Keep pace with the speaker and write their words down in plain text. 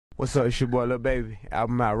What's up, it's your boy Lil Baby.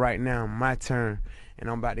 Album out right now, my turn. And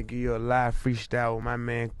I'm about to give you a live freestyle with my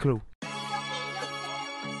man Clue.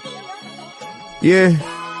 Yeah,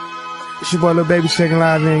 it's your boy Lil Baby checking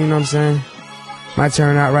live in, you know what I'm saying? My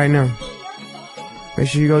turn out right now. Make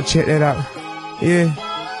sure you go check that out. Yeah.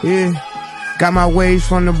 Got my waves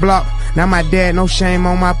from the block. Now my dad, no shame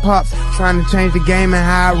on my pops. Trying to change the game and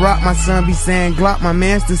how I rock. My son be saying Glock. My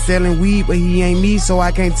man still selling weed, but he ain't me, so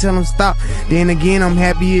I can't tell him stop. Then again, I'm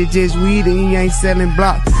happy it's just weed and he ain't selling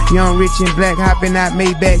block. Young, rich, and black, hopping out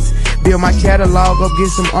Maybachs. Build my catalog up, get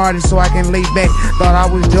some artists so I can lay back. Thought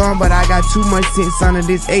I was done, but I got too much sense under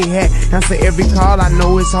this A-hat. Answer every call, I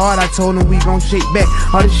know it's hard. I told him we gon' shake back.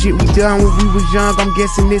 All the shit we done when we was young, I'm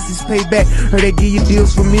guessing this is payback. Heard they give you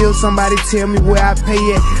deals for meals, somebody tell me where I pay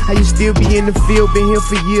at. How you still be in the field, been here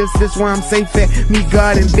for years, that's where I'm safe at. Me,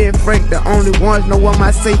 God, and Ben Frank, the only ones know where my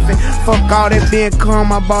safe at. Fuck all that being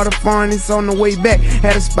calm, I bought a farm, it's on the way back.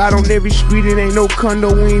 Had a spot on every street, it ain't no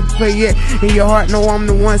condo, we ain't play yet. In your heart, know I'm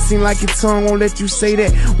the one, seem like your tongue won't let you say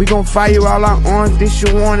that. We gon' fire all our arms, this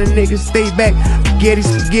your warning, niggas stay back.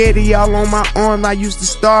 Spaghetti, y'all on my arms, I used to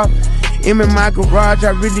starve. In my garage,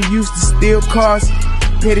 I really used to steal cars.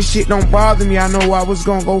 Petty shit don't bother me, I know I was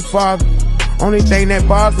gon' go farther. Only thing that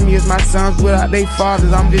bothers me is my sons without their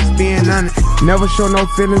fathers, I'm just being honest. Never show no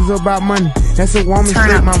feelings about money, that's a woman's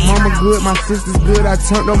thing. My mama good, my sister's good, I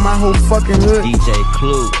turned on my whole fucking hood. DJ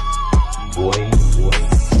Clue, boy.